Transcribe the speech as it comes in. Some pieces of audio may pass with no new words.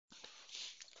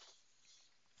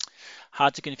How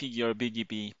to configure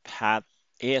BGP path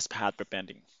AS path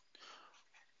prepending.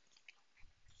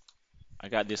 I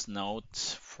got this note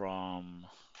from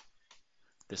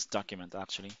this document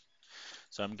actually,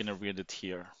 so I'm gonna read it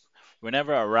here.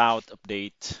 Whenever a route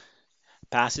update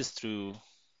passes through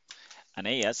an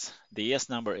AS, the AS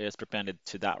number is prepended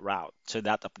to that route, to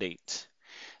that update.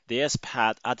 The AS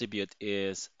path attribute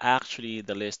is actually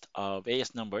the list of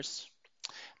AS numbers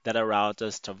that a route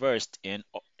has traversed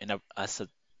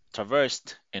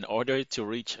traversed in order to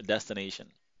reach a destination.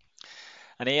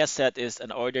 An AS set is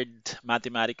an ordered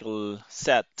mathematical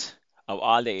set of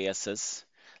all the ASs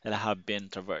that have been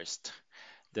traversed.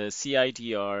 The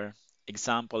CIDR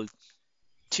example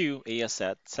 2 AS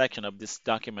set section of this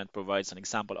document provides an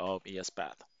example of AS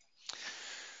path.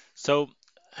 So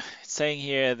it's saying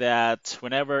here that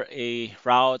whenever a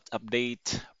route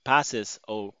update passes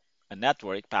or a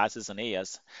network passes an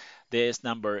AS, this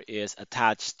number is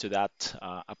attached to that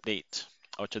update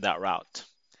or to that route.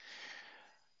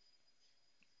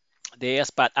 The AS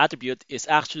path attribute is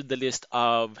actually the list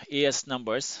of AS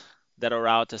numbers that a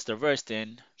route has traversed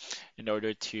in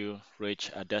order to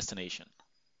reach a destination.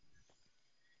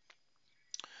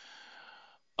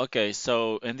 Okay,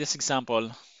 so in this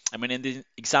example, in the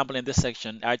example in this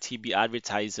section, RTB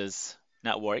advertises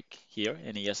network here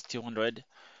in AS 200.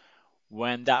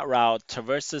 When that route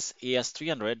traverses AS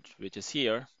 300, which is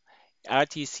here,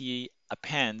 RTC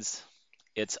appends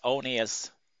its own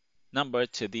AS number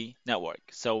to the network.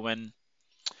 So when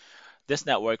this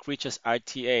network reaches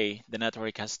RTA, the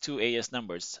network has two AS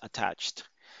numbers attached.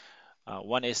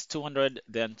 One is 200,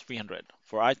 then 300.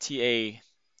 For RTA,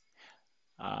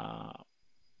 uh,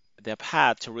 the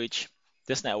path to reach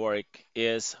this network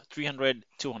is 300,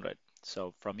 200.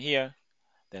 So from here,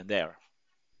 then there.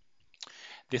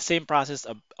 The same process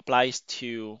applies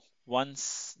to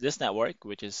once this network,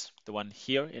 which is the one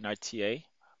here in RTA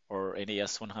or in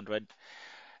AS 100,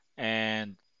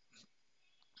 and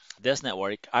this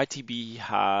network, RTB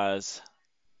has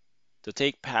to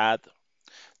take path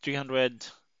 300,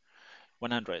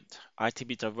 100.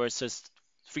 RTB traverses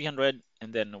 300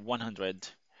 and then 100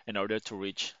 in order to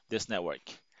reach this network.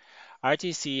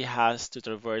 RTC has to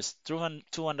traverse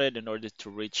 200 in order to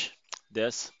reach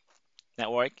this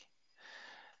network,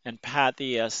 and path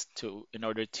ES in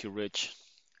order to reach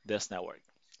this network.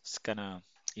 It's kind of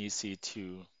easy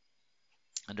to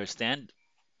understand.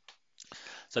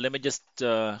 So let me just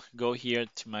go here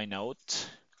to my note.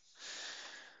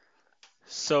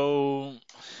 So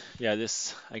yeah,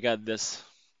 this I got these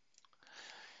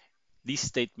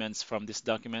statements from this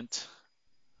document.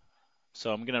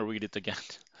 So I'm gonna read it again.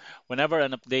 Whenever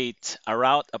a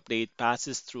route update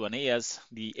passes through an AS,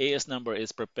 the AS number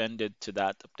is prepended to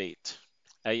that update.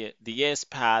 The AS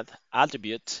path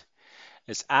attribute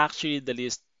is actually the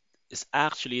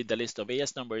list of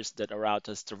AS numbers that a route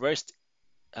has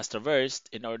traversed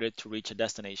in order to reach a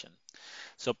destination.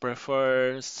 So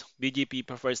BGP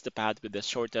prefers the path with the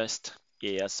shortest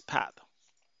AS path.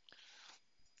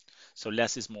 So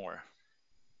less is more,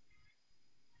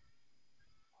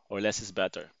 or less is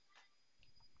better.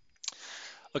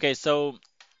 Okay, so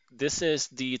this is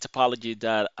the topology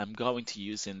that I'm going to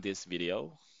use in this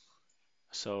video.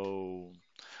 So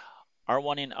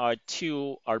R1 and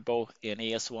R2 are both in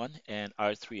AS1 and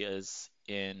R3 is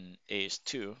in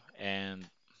AS2. And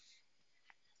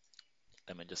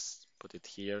let me just put it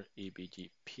here,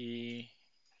 eBGP,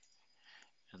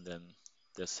 and then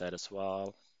this side as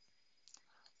well.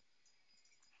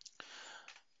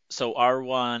 So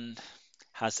R1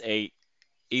 has a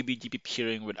eBGP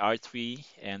peering with R3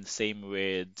 and same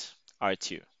with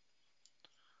R2.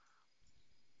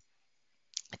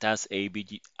 It has a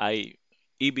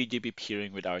eBGP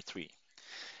peering with R3.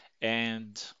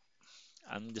 And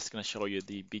I'm just going to show you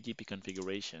the BGP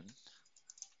configuration.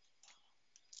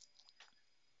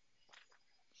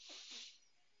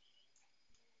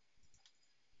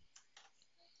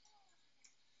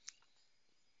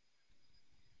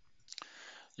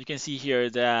 You can see here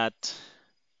that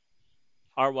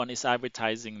R1 is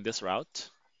advertising this route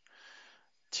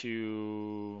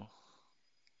to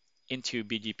into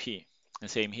BGP, and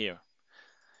same here.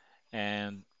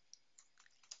 And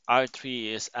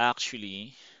R3 is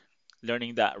actually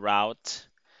learning that route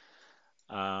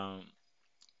um,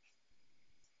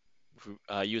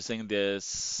 using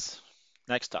this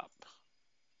next stop.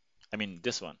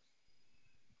 This one.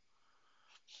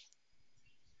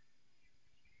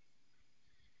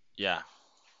 Yeah.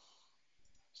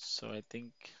 So I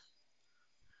think,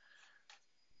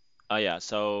 oh yeah.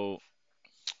 So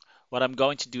what I'm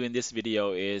going to do in this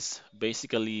video is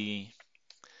basically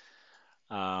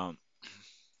um,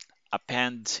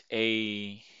 append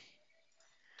a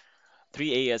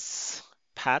 3AS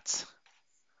paths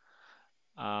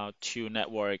to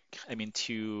network, I mean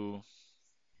to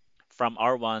from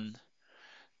R1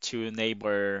 to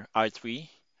neighbor R3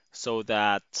 so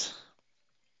that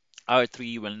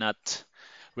R3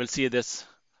 will see this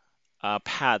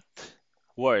path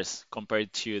worse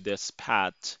compared to this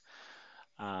path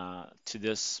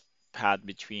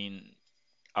between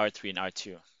R3 and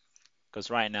R2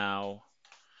 because right now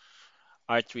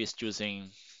R3 is choosing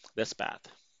this path.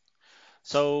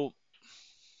 So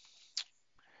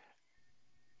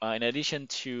in addition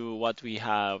to what we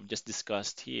have just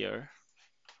discussed here,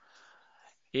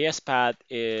 AS Path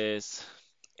is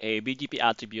a BGP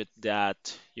attribute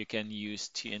that you can use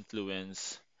to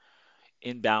influence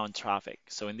inbound traffic.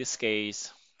 So in this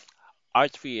case,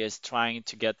 R3 is trying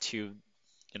to get to,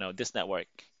 this network,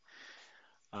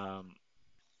 um,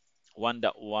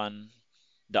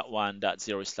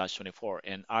 1.1.1.0/24,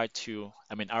 and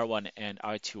R1 and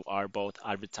R2 are both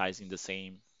advertising the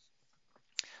same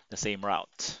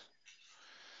route.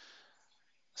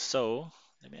 So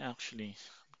let me actually,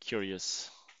 I'm curious.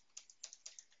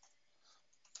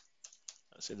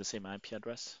 Is it the same IP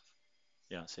address?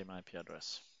 Yeah, same IP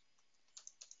address.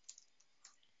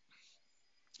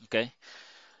 Okay.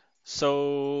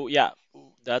 So yeah,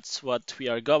 that's what we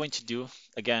are going to do.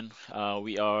 Again,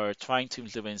 we are trying to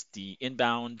influence the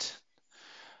inbound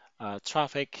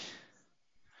traffic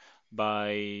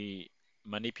by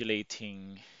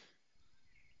manipulating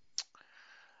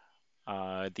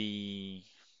the,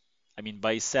 I mean,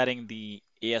 by setting the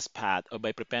AS path or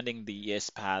by prepending the AS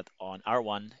path on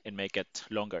R1 and make it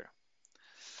longer.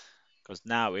 Because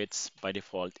now it's by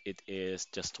default, it is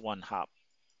just one hop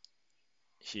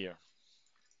here.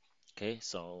 Okay,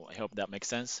 so I hope that makes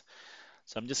sense.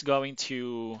 So I'm just going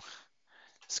to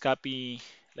copy,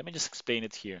 let me just explain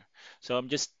it here. So I'm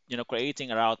just,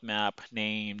 creating a route map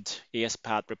named AS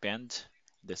Path Prepend.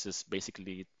 This is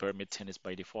basically permit 10 is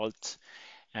by default.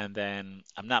 And then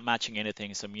I'm not matching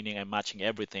anything, so meaning I'm matching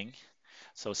everything.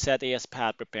 So set AS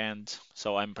Path Prepend.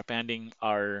 So I'm prepending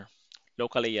our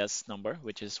local AS number,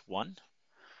 which is 1.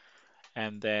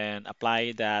 And then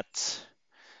apply that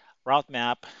route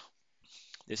map.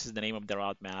 This is the name of the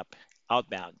route map,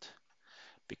 outbound,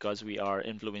 because we are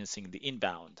influencing the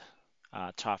inbound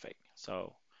traffic.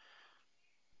 So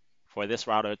for this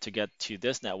router to get to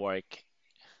this network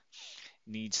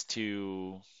needs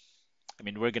to, I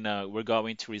mean, we're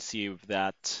going to receive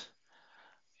uh,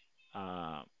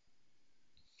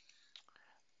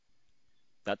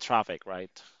 that traffic,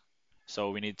 right?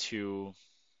 So we need to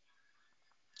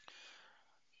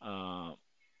uh,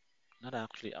 not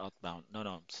actually outbound. No,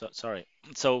 no. So sorry.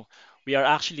 So we are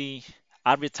actually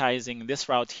advertising this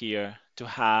route here to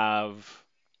have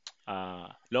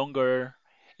longer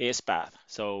AS path.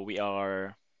 So we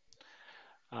are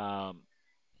um,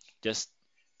 just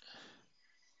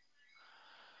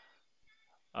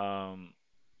um,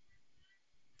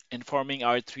 informing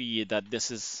R3 that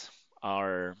this is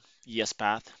our AS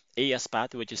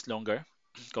path, which is longer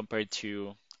compared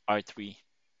to R3.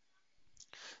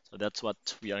 So that's what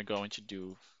we are going to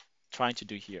do, trying to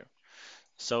do here.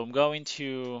 So I'm going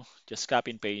to just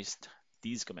copy and paste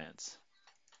these commands.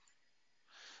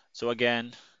 So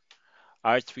again,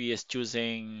 R3 is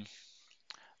choosing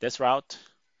this route.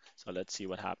 So let's see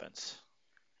what happens.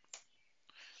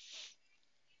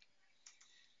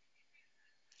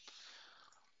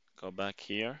 Go back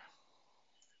here.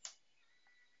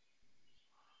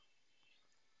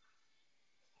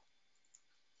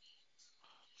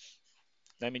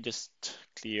 Let me just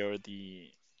clear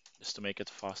just to make it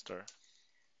faster,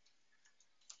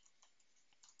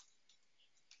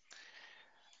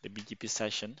 the BGP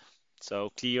session.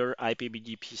 So clear IP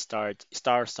BGP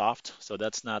star soft. So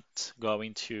that's not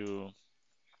going to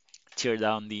tear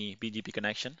down the BGP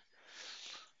connection.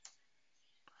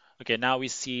 Okay, now we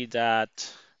see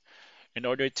that in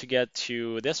order to get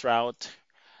to this route,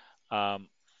 um,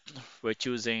 we're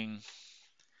choosing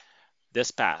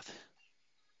this path.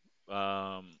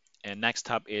 And next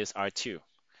hop is R2.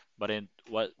 But in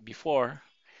what before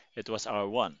it was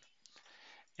R1.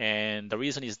 And the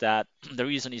reason is that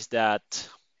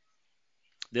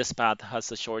this path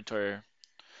has a shorter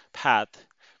path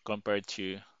compared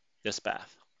to this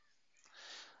path.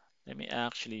 Let me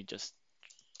actually just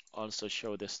also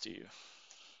show this to you.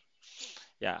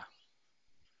 Yeah.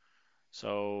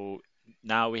 So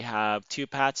now we have two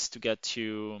paths to get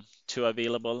to two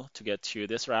available to get to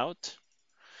this route.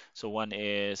 So one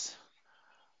is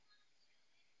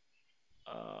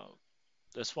uh,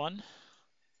 this one,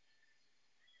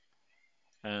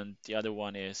 and the other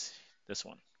one is this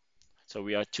one. So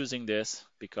we are choosing this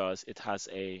because it has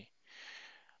a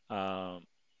um,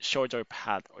 shorter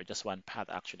path or just one path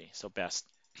actually. So best.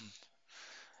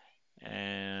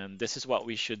 And this is what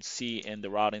we should see in the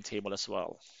routing table as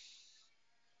well.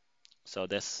 So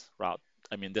this route,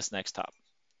 I mean this next hop.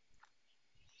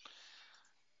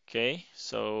 Okay,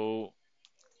 so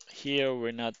here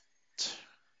we're not,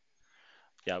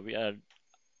 yeah, we are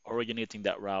originating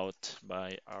that route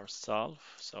by ourselves,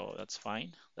 so that's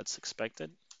fine. That's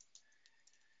expected.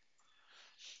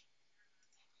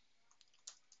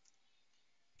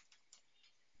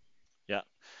 Yeah,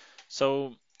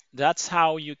 so that's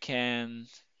how you can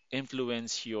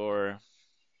influence your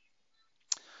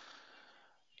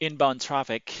inbound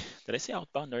traffic. Did I say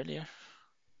outbound earlier?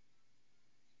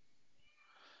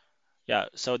 Yeah,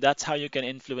 so that's how you can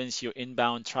influence your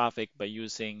inbound traffic by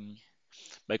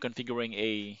configuring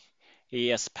a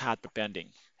AS path prepending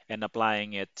and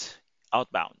applying it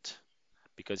outbound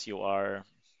because you are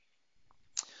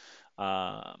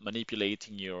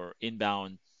manipulating your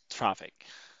inbound traffic.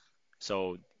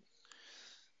 So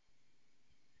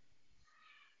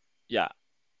yeah,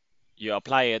 you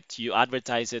apply it, you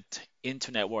advertise it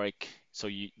into network. So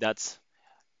that's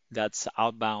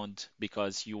outbound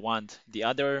because you want the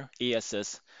other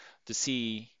ASs to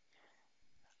see,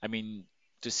 I mean,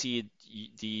 to see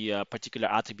the particular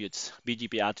attributes,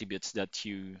 BGP attributes that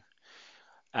you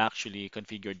actually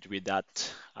configured with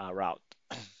that route.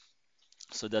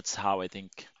 So that's how I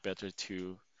think better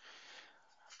to,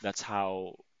 that's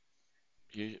how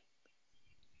you,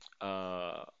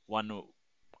 one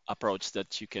approach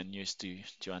that you can use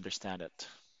to understand it.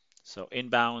 So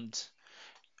inbound,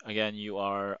 again, you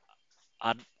are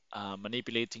ad,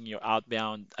 manipulating your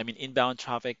outbound, I mean inbound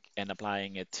traffic and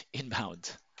applying it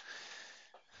inbound.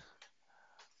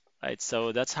 Right,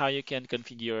 so that's how you can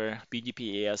configure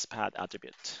BGP AS path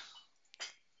attribute.